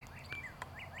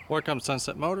Welcome to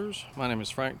Sunset Motors. My name is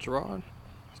Frank Gerard.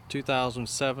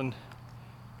 2007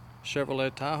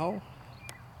 Chevrolet Tahoe.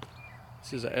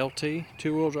 This is a LT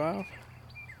 2-wheel drive.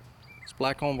 It's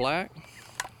black on black.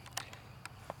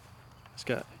 It's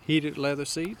got heated leather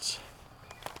seats.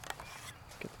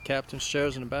 Got the captain's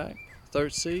chairs in the back.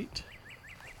 Third seat.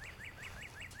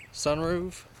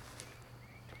 Sunroof.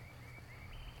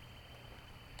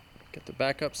 Got the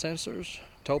backup sensors.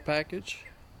 Tow package.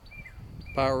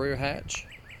 Power rear hatch.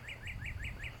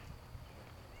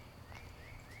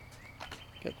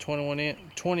 Got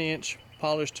 20-inch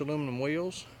polished aluminum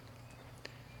wheels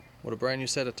with a brand new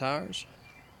set of tires.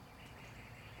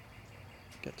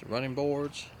 Got the running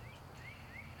boards.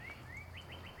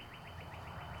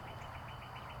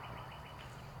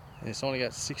 And it's only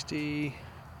got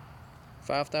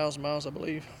 65,000 miles, I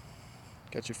believe.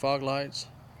 Got your fog lights.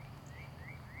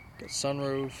 Got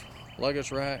sunroof,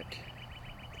 luggage rack.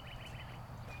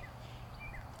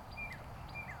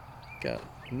 Got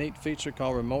a neat feature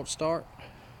called remote start.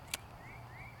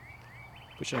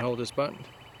 Push and hold this button.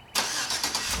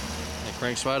 It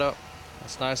cranks right up.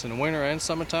 That's nice in the winter and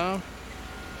summertime.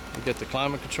 You get the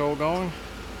climate control going.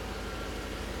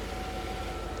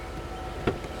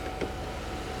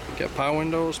 Got power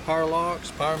windows, power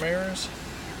locks, power mirrors.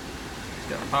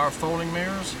 Got power folding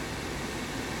mirrors.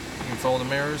 You can fold the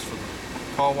mirrors for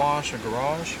the car wash or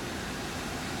garage.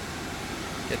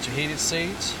 Got your heated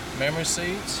seats, memory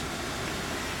seats.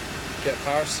 Got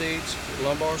power seats,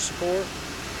 lumbar support.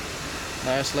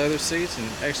 Nice leather seats in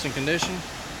excellent condition.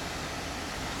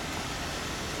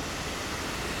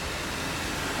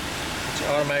 Got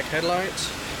your automatic headlights.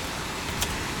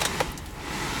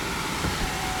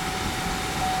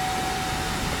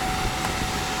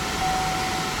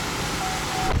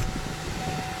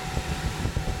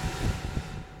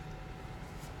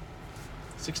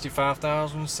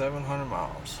 $65,700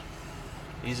 miles.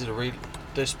 Easy to read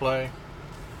display.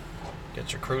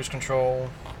 Got your cruise control.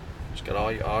 It's got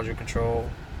all your audio control.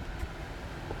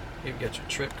 You've got your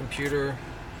trip computer,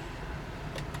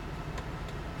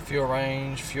 fuel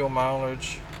range, fuel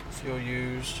mileage, fuel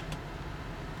used,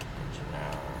 engine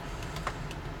hour,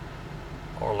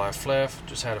 oil life left.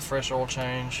 Just had a fresh oil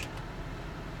change.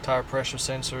 Tire pressure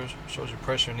sensors shows you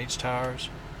pressure in each tires.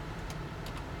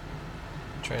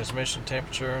 Transmission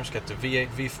temperature. It's got the V8,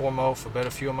 V4 mode for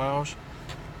better fuel mileage,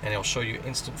 and it'll show you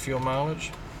instant fuel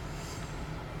mileage.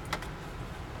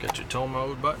 Got your tow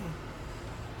mode button.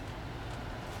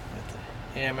 Got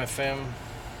the AM, FM,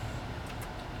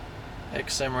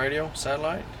 XM radio,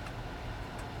 satellite,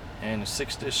 and a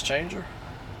 6-disc changer.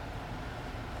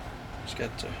 It's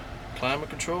got the climate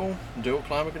control, dual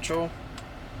climate control.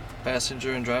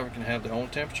 Passenger and driver can have their own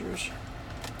temperatures.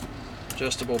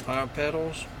 Adjustable power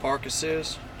pedals, park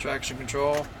assist, traction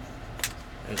control.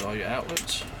 There's all your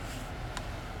outlets.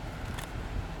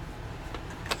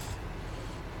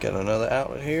 Got another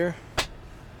outlet here.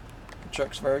 The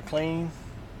truck's very clean,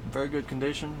 very good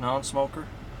condition, non-smoker.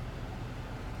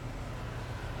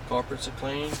 Carpets are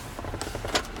clean.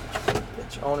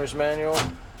 Got your owner's manual.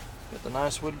 Got the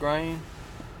nice wood grain.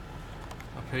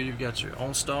 Up here you've got your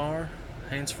OnStar,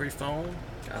 hands-free phone,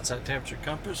 outside temperature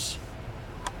compass,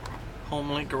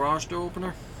 HomeLink garage door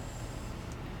opener.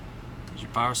 There's your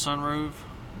power sunroof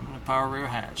and the power rear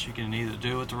hatch. You can either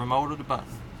do it with the remote or the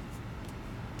button.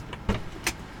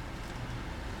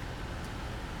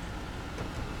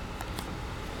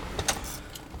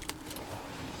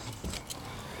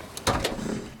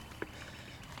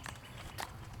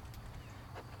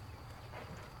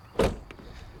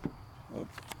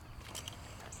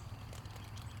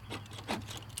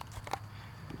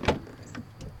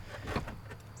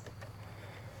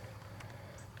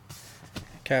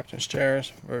 Captain's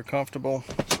chairs, very comfortable.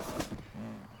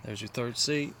 There's your third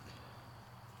seat.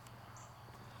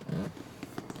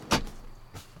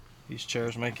 These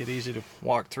chairs make it easy to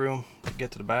walk through them to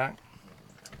get to the back.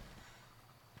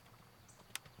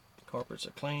 The carpets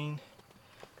are clean.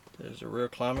 There's a rear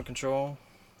climate control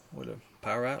with a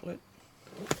power outlet.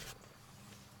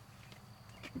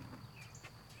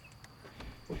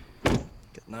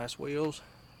 Got nice wheels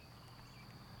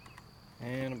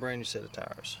and a brand new set of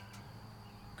tires.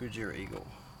 Goodyear Eagle.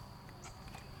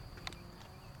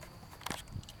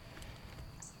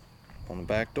 On the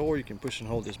back door you can push and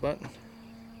hold this button.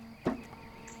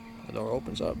 The door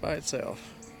opens up by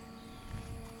itself.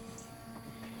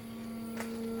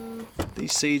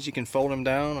 These seats you can fold them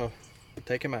down or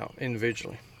take them out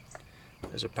individually.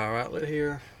 There's a power outlet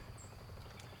here.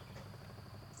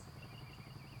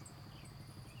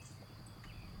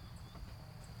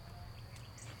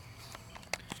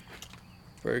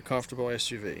 Very comfortable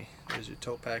SUV. There's your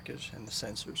tow package and the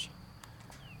sensors.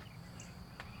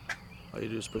 All you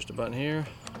do is push the button here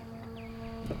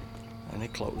and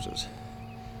it closes.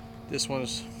 This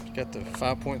one's got the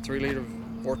 5.3 liter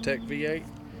Vortec V8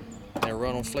 and they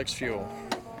run on flex fuel.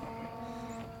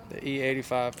 The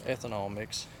E85 ethanol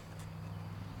mix.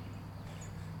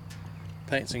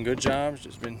 Paint's in good jobs,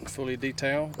 just been fully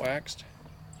detailed, waxed.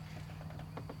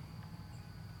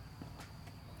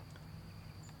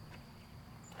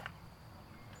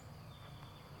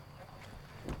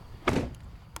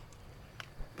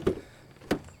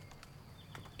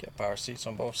 Got power seats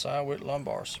on both sides with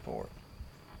lumbar support.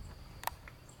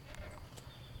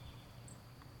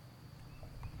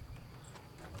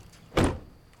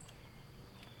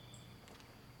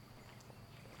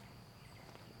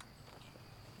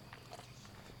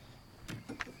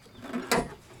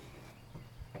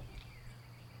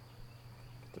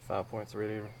 The 5.3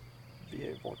 liter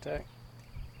V8 Vortec.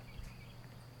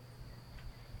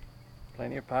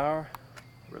 Plenty of power,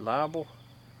 reliable,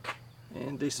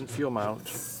 and decent fuel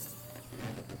mileage.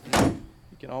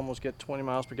 You can almost get 20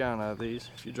 miles per gallon out of these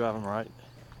if you drive them right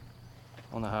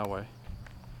on the highway.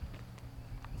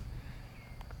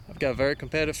 I've got very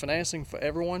competitive financing for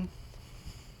everyone.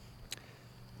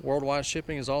 Worldwide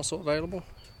shipping is also available.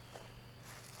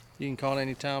 You can call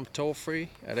anytime toll free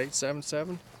at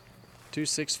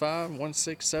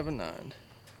 877-265-1679.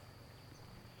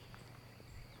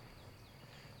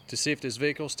 To see if this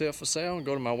vehicle is still for sale,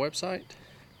 go to my website,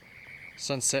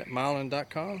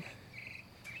 Sunsetmilan.com.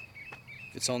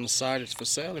 If it's on the site, it's for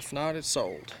sale. If not, it's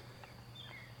sold.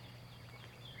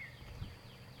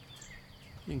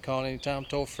 You can call anytime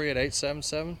toll free at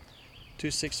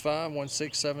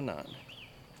 877-265-1679.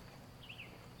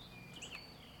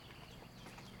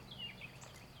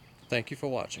 Thank you for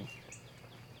watching.